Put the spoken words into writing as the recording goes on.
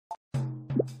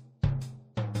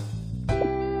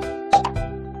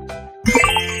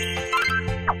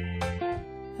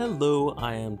Hello,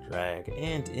 I am Drag,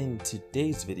 and in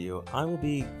today's video, I will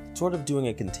be sort of doing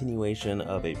a continuation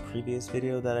of a previous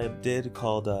video that I did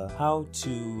called How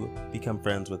to Become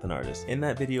Friends with an Artist. In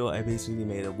that video, I basically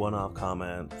made a one-off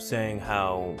comment saying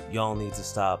how y'all need to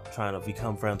stop trying to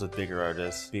become friends with bigger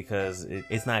artists because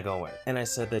it's not gonna work. And I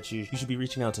said that you should be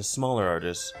reaching out to smaller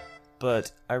artists.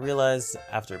 But I realized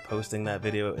after posting that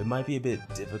video, it might be a bit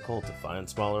difficult to find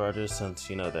smaller artists since,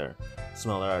 you know, they're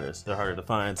smaller artists. They're harder to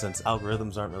find since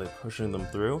algorithms aren't really pushing them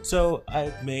through. So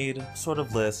I made sort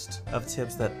of list of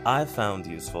tips that I found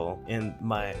useful in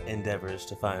my endeavors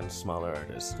to find smaller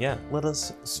artists. Yeah, let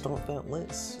us start that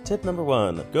list. Tip number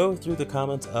 1, go through the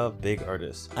comments of big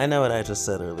artists. I know what I just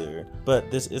said earlier, but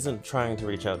this isn't trying to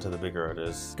reach out to the bigger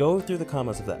artists. Go through the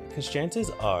comments of that, because chances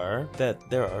are that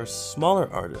there are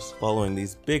smaller artists following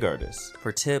these big artists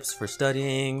for tips for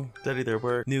studying, study their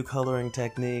work, new coloring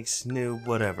techniques, new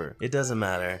whatever. It doesn't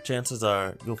matter. Chances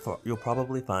are you'll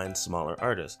probably find smaller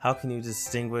artists. How can you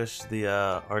distinguish the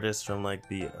artists from like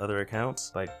the other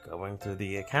accounts? By going through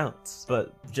the accounts.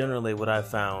 But generally what I've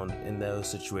found in those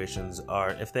situations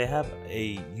are if they have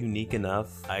a unique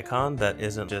enough icon that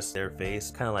isn't just their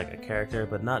face, kind of like a character,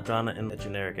 but not drawn in a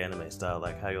generic anime style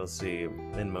like how you'll see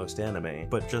in most anime,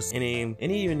 but just any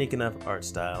unique enough art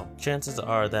style. Chances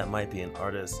are that might be an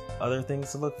artist. Other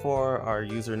things to look for are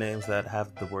usernames that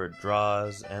have the word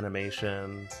draws,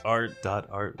 animations, art,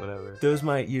 whatever. Those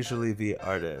might usually be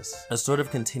artists. A sort of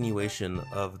continuation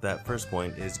of that first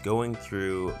point is going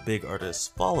through big artists'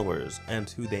 followers and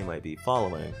who they might be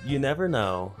following. You never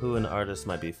know who an artist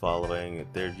might be following.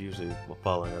 They're usually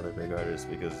following other big artists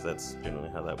because that's generally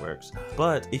how that works.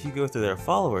 But if you go through their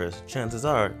followers, chances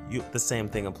are the same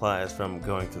thing applies from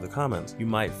going through the comments. You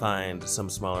might find some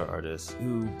smaller artists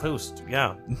who post,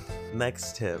 yeah.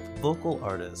 Next tip, local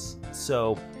artists.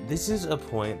 So this is a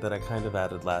point that I kind of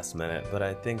added last minute, but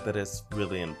I think that it's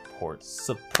really important.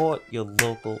 Support your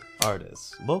local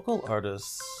artists. Local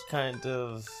artists kind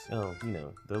of, you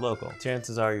know, they're local.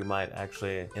 Chances are you might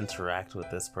actually interact with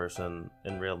this person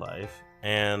in real life,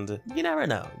 and you never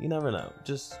know.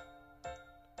 Just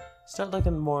start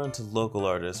looking more into local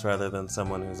artists rather than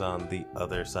someone who's on the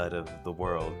other side of the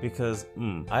world, because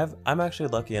I'm actually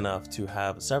lucky enough to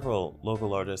have several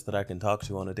local artists that I can talk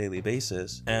to on a daily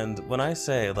basis. And when I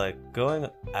say like going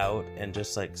out and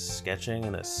just like sketching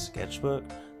in a sketchbook,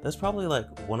 that's probably like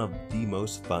one of the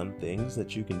most fun things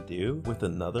that you can do with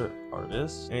another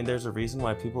artist. I mean, there's a reason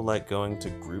why people like going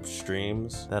to group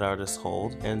streams that artists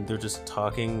hold, and they're just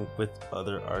talking with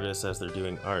other artists as they're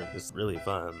doing art. It's really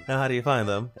fun. Now, how do you find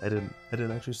them? I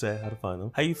didn't actually say how to find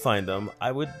them. How you find them?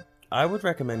 I would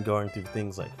recommend going through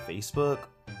things like Facebook,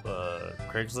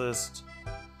 Craigslist,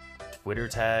 Twitter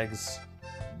tags.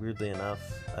 Weirdly enough,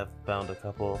 I've found a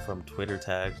couple from Twitter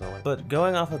tags. But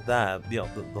going off of that, the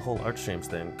whole art streams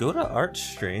thing, go to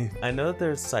Artstream. I know that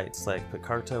there's sites like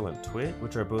Picarto and Twit,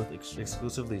 which are both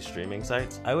exclusively streaming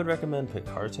sites. I would recommend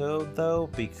Picarto though,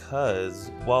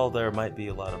 because while there might be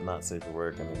a lot of not safe for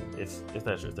work, I mean, if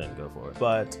that's your thing, go for it.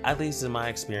 But at least in my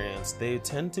experience, they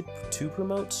tend to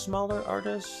promote smaller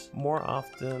artists more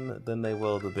often than they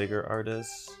will the bigger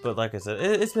artists. But like I said,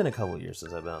 it's been a couple years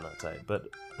since I've been on that site, but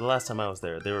the last time I was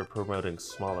there, they were promoting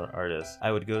smaller artists.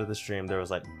 I would go to the stream, there was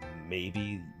like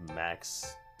maybe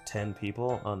max 10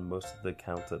 people on most of the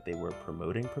accounts that they were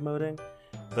promoting,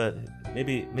 but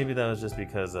maybe that was just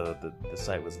because the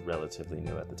site was relatively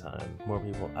new at the time. More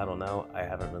people, I don't know, I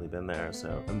haven't really been there,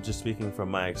 so I'm just speaking from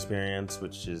my experience,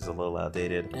 which is a little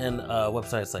outdated. And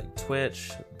websites like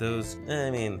Twitch, those,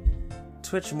 I mean,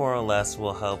 Twitch more or less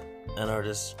will help an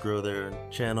artist grow their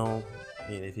channel,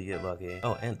 if you get lucky.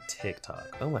 Oh, and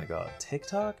TikTok. Oh my god,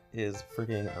 TikTok is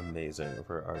freaking amazing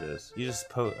for artists. You just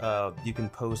you can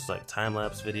post like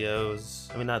time-lapse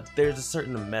videos. I mean, there's a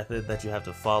certain method that you have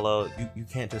to follow. You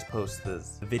can't just post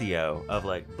this video of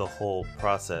like the whole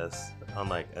process on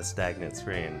like a stagnant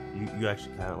screen. You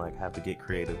actually kind of like have to get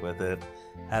creative with it.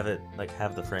 Have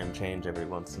the frame change every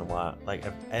once in a while. Like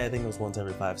I think it was once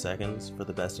every 5 seconds for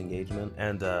the best engagement.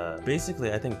 And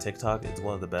basically I think TikTok is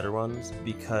one of the better ones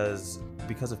because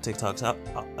of TikTok's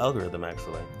algorithm.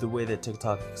 Actually, the way that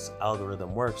TikTok's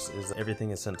algorithm works is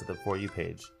everything is sent to the For You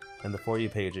page, and the For You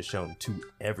page is shown to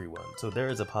everyone. So there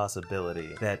is a possibility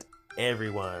that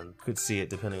everyone could see it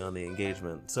depending on the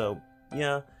engagement. So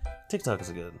yeah, TikTok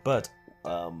is good. But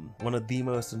one of the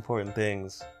most important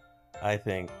things, I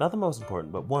think, not the most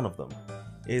important, but one of them,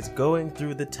 is going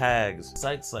through the tags.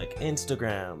 Sites like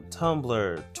Instagram,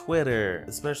 Tumblr, Twitter,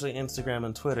 especially Instagram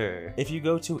and Twitter. If you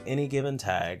go to any given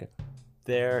tag,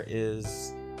 there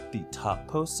is the top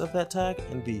posts of that tag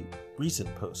and the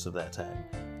recent posts of that tag.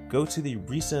 go to the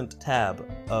recent tab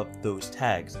of those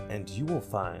tags and you will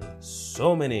find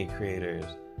so many creators,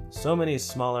 so many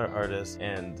smaller artists,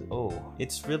 and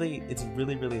it's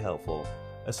really helpful,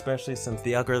 especially since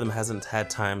the algorithm hasn't had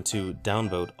time to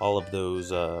downvote all of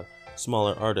those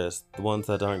smaller artists, the ones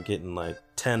that aren't getting like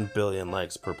 10 billion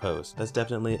likes per post. That's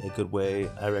definitely a good way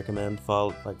I recommend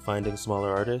finding smaller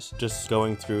artists. Just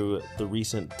going through the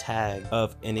recent tag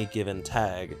of any given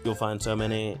tag, you'll find so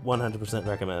many. 100%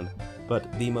 recommend.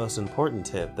 But the most important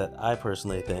tip that I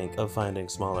personally think of finding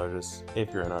small artists,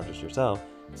 if you're an artist yourself,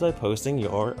 is by posting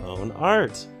your own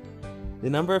art. The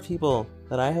number of people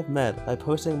that I have met by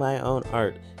posting my own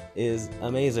art is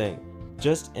amazing.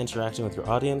 Just interacting with your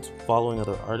audience, following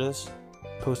other artists,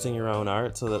 posting your own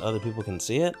art so that other people can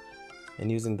see it,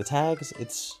 and using the tags,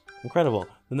 it's incredible.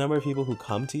 The number of people who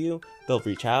come to you, they'll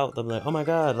reach out, they'll be like, oh my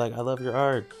god, like, I love your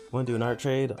art, want to do an art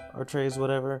trades,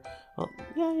 whatever. Oh,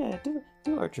 yeah,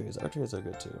 do art trades are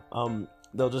good too.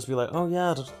 They'll just be like, oh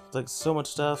yeah, there's like so much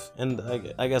stuff, and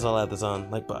I guess I'll add this on,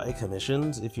 like, buy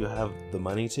commissions if you have the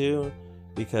money to,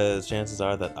 because chances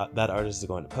are that that artist is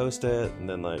going to post it, and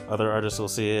then like other artists will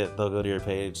see it, they'll go to your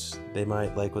page, they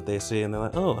might like what they see, and they're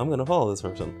like, oh, I'm gonna follow this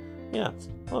person. Yeah,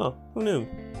 oh, who knew?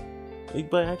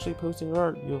 By actually posting your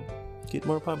art, you'll get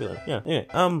more popular. Yeah,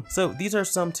 anyway, so these are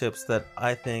some tips that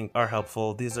I think are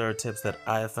helpful. These are tips that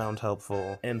I have found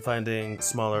helpful in finding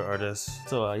smaller artists.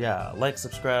 So yeah, like,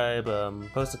 subscribe,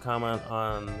 post a comment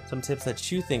on some tips that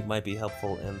you think might be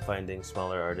helpful in finding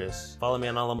smaller artists. Follow me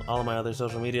on all of my other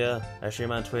social media. I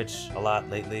stream on Twitch a lot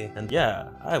lately. And yeah,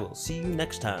 I will see you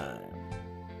next time.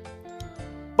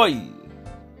 Bye!